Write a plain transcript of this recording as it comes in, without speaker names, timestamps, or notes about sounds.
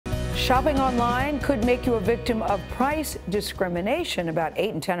Shopping online could make you a victim of price discrimination. About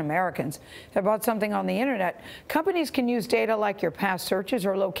 8 in 10 Americans have bought something on the internet. Companies can use data like your past searches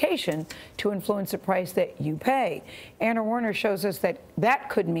or location to influence the price that you pay. Werner shows us that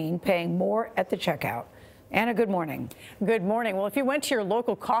could mean paying more at the checkout. Anna, good morning. Good morning. Well, if you went to your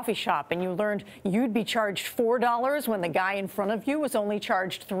local coffee shop and you learned you'd be charged $4 when the guy in front of you was only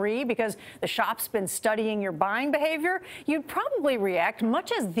charged $3 because the shop's been studying your buying behavior, you'd probably react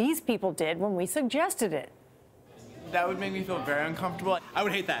much as these people did when we suggested it. That would make me feel very uncomfortable. I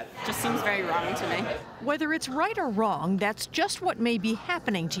would hate that. Just seems very wrong to me. Whether it's right or wrong, that's just what may be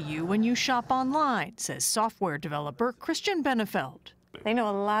happening to you when you shop online, says software developer Christian Benefeld. They know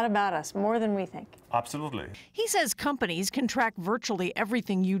a lot about us, more than we think. Absolutely. He says companies can track virtually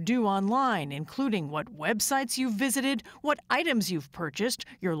everything you do online, including what websites you've visited, what items you've purchased,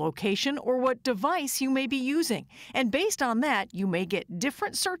 your location, or what device you may be using. And based on that, you may get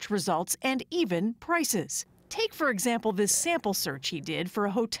different search results and even prices. Take, for example, this sample search he did for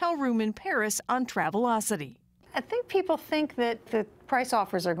a hotel room in Paris on Travelocity. I think people think that the price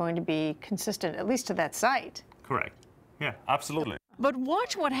offers are going to be consistent, at least to that site. Correct. Yeah, absolutely. But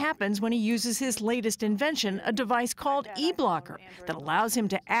watch what happens when he uses his latest invention, a device called eBlocker, that allows him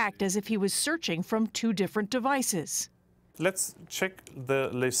to act as if he was searching from two different devices. Let's check the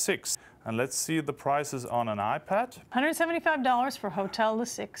Les Six, and let's see the prices on an iPad. $175 for Hotel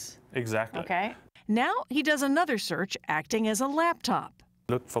Les Six. Exactly. Okay. Now he does another search, acting as a laptop.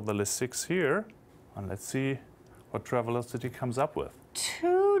 Look for the Les Six here, and let's see what Travelocity comes up with.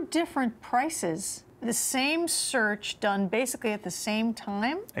 Two different prices. The same search done basically at the same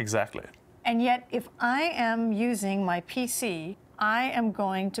time. Exactly. And yet, if I am using my PC, I am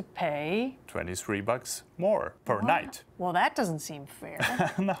going to pay $23 more per night. Well, that doesn't seem fair.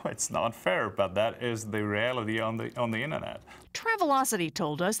 No, it's not fair, but that is the reality on the internet. Travelocity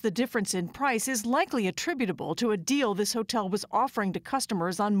told us the difference in price is likely attributable to a deal this hotel was offering to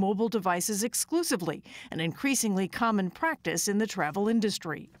customers on mobile devices exclusively, an increasingly common practice in the travel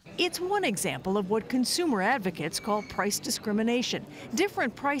industry. It's one example of what consumer advocates call price discrimination,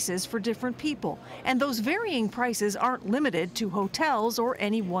 different prices for different people. And those varying prices aren't limited to hotels or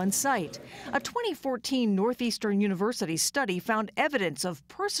any one site. A 2014 Northeastern University study found evidence of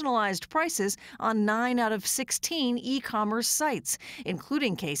personalized prices on 9 out of 16 e-commerce sites,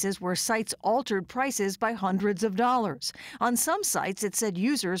 including cases where sites altered prices by hundreds of dollars. On some sites, it said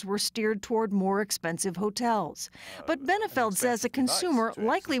users were steered toward more expensive hotels. But Benefeld says a consumer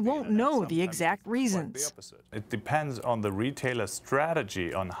likely won't know the exact reasons. It depends on the retailer's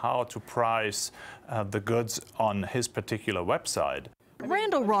strategy on how to price the goods on his particular website.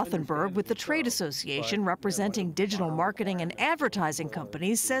 Randall Rothenberg with the trade association representing digital marketing and advertising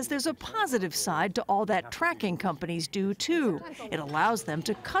companies says there's a positive side to all that tracking companies do too. It allows them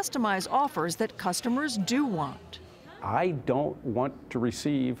to customize offers that customers do want. I don't want to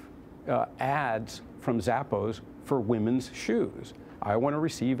receive ads from Zappos for women's shoes. I want to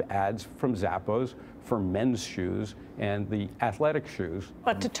receive ads from Zappos for men's shoes and the athletic shoes.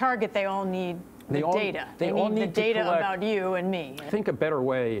 But to target, they all need data. They all need the data about you and me. I think a better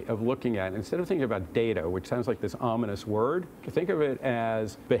way of looking at it, instead of thinking about data, which sounds like this ominous word, think of it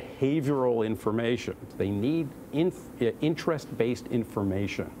as behavioral information. They need interest-based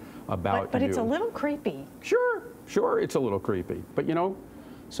information about you. But it's a little creepy. Sure, it's a little creepy. But you know,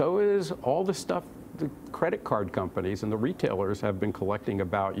 so is all the stuff the credit card companies and the retailers have been collecting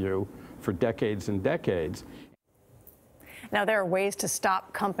about you for decades and decades. Now, there are ways to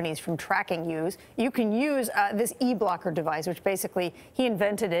stop companies from tracking you. You can use this eBlocker device, which basically, he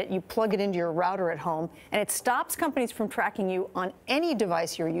invented it. You plug it into your router at home, and it stops companies from tracking you on any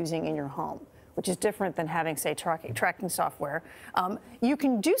device you're using in your home, which is different than having, say, tracking software. You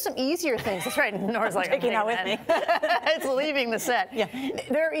can do some easier things. That's right. Nora's like, taking that with me. It's leaving the set. Yeah.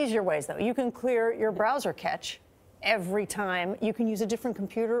 There are easier ways, though. You can clear your browser cache every time. You can use a different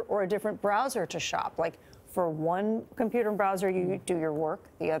computer or a different browser to shop. Like, for one computer and browser, you do your work.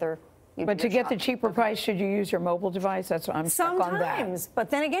 The other, you do But to your get shop. the cheaper price, should you use your mobile device? That's what I'm stuck on that. Sometimes, but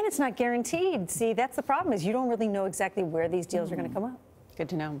then again, it's not guaranteed. See, that's the problem, is you don't really know exactly where these deals are going to come up. Good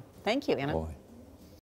to know. Thank you, Anna. Boy.